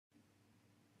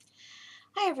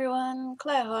Hi everyone,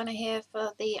 Claire Horner here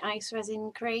for the ICE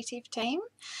Resin Creative team,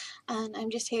 and I'm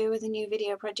just here with a new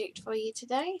video project for you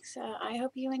today, so I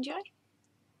hope you enjoy.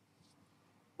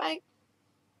 Bye!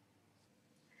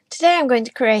 Today I'm going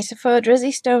to create a Faux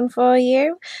Druze stone for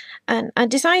you, and I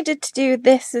decided to do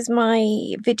this as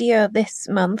my video this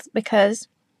month because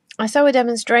I saw a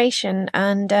demonstration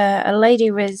and a lady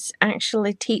was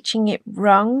actually teaching it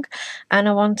wrong, and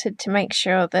I wanted to make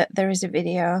sure that there is a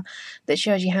video that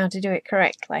shows you how to do it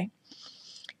correctly.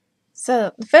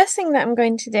 So the first thing that I'm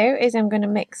going to do is I'm going to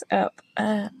mix up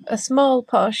a small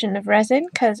portion of resin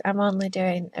because I'm only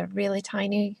doing a really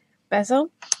tiny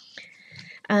bezel,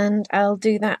 and I'll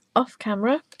do that off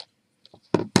camera.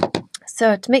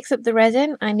 So to mix up the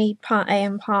resin I need part A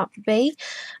and part B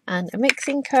and a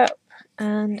mixing cup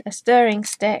and a stirring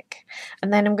stick,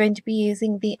 and then I'm going to be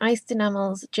using the Iced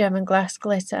Enamel's German glass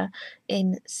glitter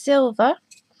in silver,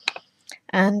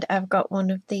 and I've got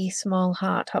one of the small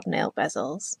heart hobnail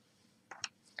bezels.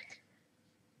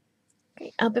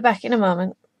 Okay, I'll be back in a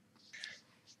moment.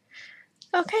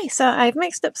 Okay, so I've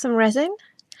mixed up some resin,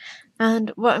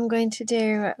 and what I'm going to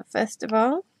do first of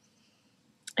all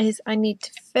is I need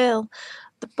to fill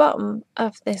the bottom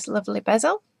of this lovely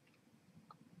bezel,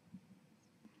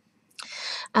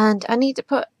 and I need to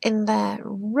put in there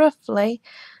roughly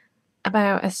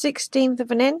about 1/16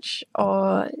 of an inch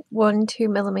or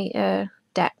 1-2mm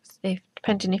depth,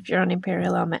 depending if you're on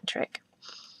imperial or metric.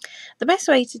 The best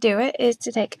way to do it is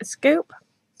to take a scoop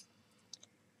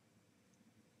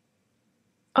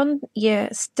on your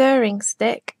stirring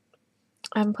stick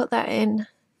and put that in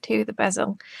to the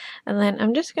bezel, and then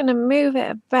I'm just going to move it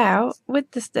about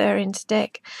with the stirring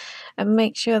stick and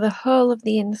make sure the whole of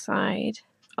the inside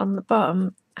on the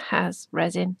bottom has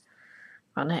resin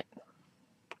on it.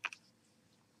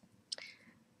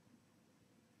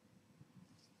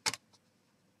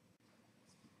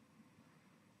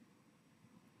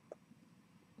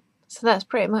 So that's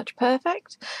pretty much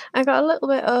perfect. I got a little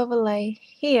bit overlay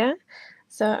here,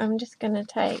 so I'm just going to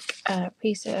take a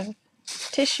piece of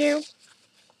tissue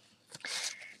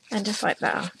and just wipe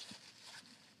that off.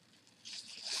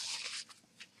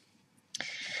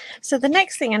 So the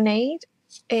next thing I need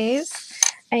is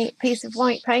a piece of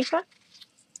white paper,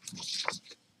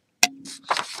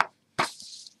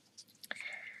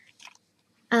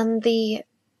 and the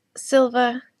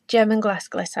silver German glass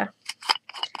glitter.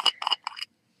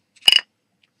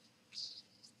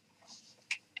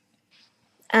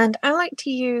 And I like to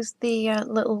use the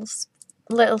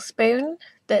little spoon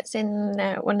that's in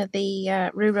one of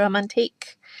the Rue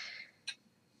Romantique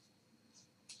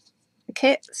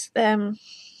kits.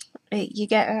 You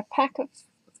get a pack of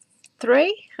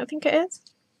 3, I think it is.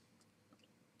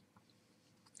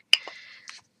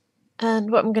 And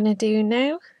what I'm going to do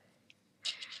now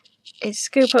is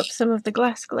scoop up some of the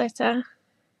glass glitter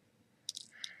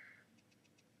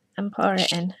and pour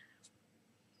it in.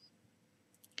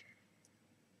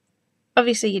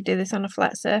 Obviously you do this on a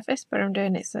flat surface, but I'm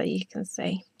doing it so you can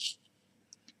see.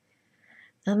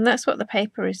 And that's what the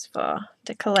paper is for,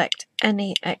 to collect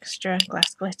any extra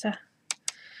glass glitter.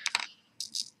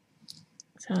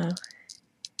 So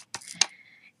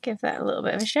give that a little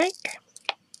bit of a shake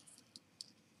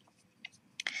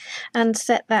and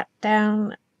set that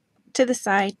down to the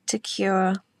side to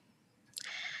cure,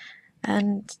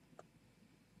 and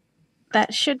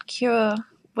that should cure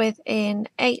within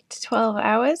 8 to 12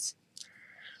 hours.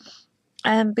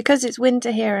 Because it's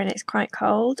winter here and it's quite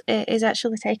cold, it is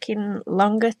actually taking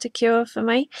longer to cure for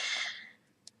me.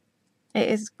 It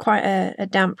is quite a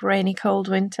damp, rainy, cold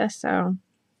winter, so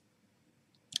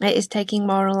it is taking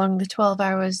more along the 12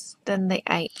 hours than the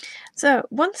 8. So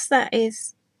once that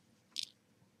has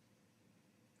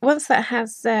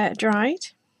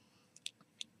dried,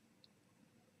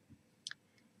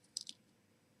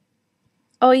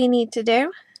 all you need to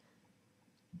do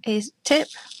is tip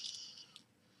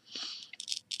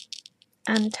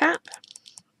and tap,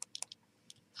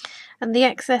 and the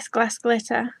excess glass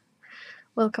glitter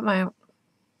will come out.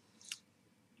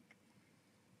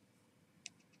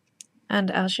 And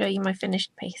I'll show you my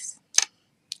finished piece.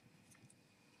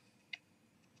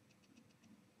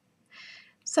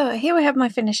 So here we have my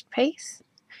finished piece,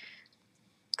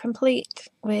 complete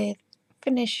with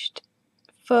finished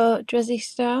Faux Druze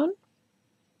stone.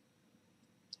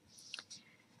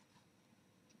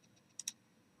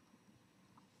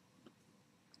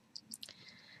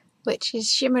 Which is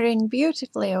shimmering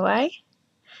beautifully away.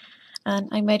 And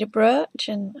I made a brooch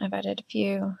and I've added a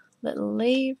few little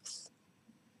leaves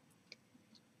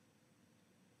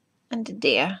and a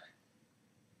deer.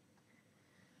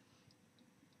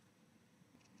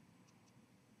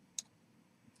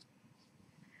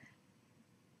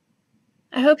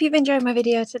 I hope you've enjoyed my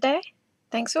video today.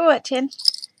 Thanks for watching.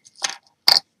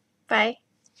 Bye.